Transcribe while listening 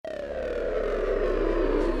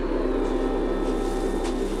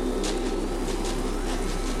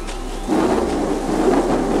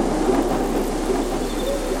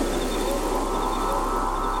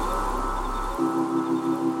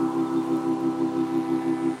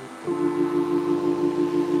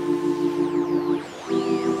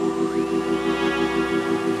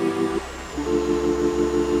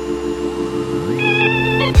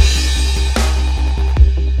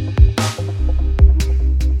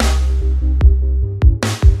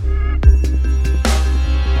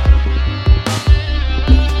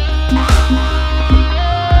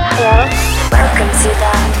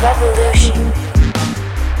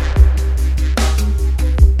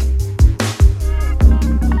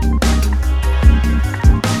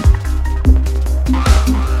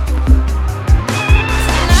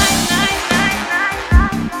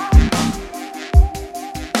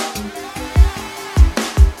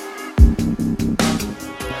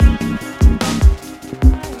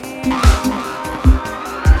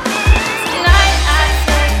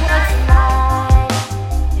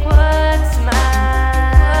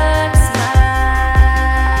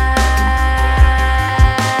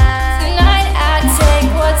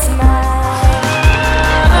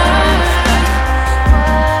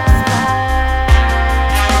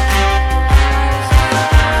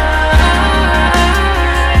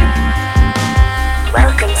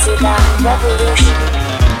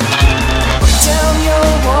down your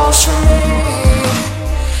walls for me.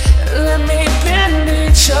 Let me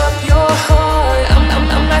bandage up your heart. I'm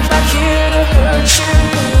not here to hurt you.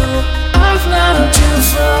 I've loved you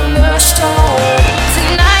from the start.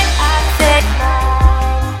 Tonight I think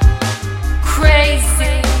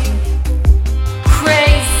crazy,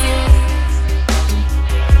 crazy.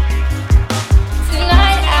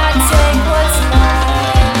 Tonight I take what's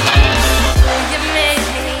mine. You made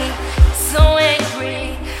me so angry.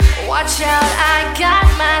 Watch out, I got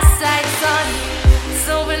my sights on you.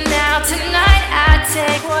 So but now tonight I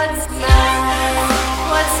take what's mine.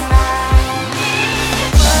 What's mine?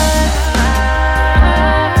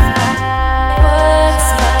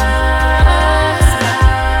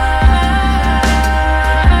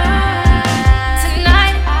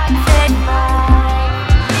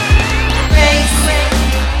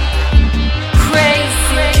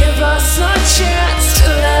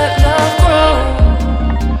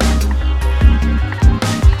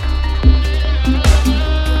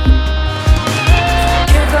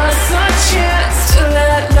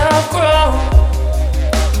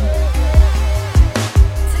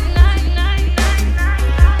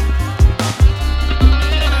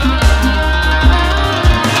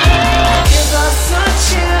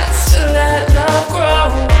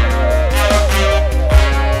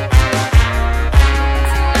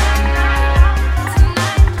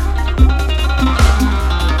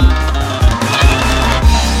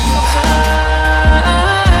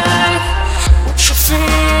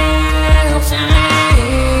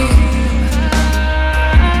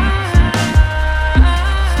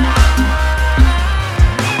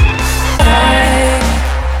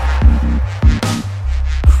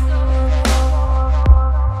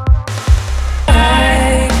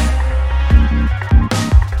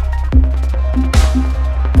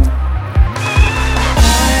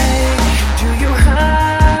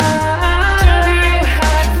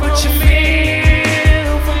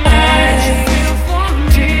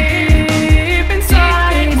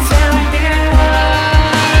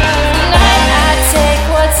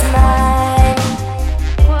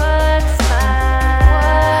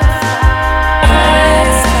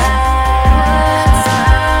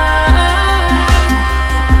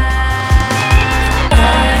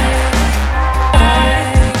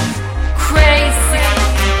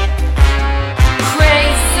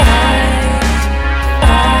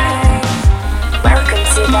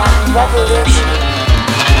 Revolution.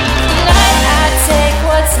 Tonight I take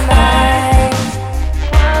what's mine.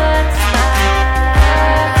 What's mine?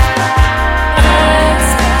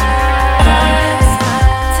 What's mine?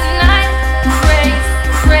 Tonight, crazy,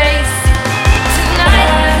 crazy. Tonight,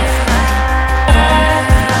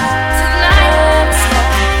 tonight,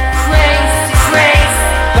 crazy, crazy.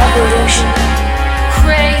 Revolution.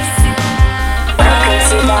 Crazy. Welcome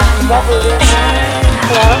to the revolution.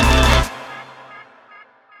 Hello.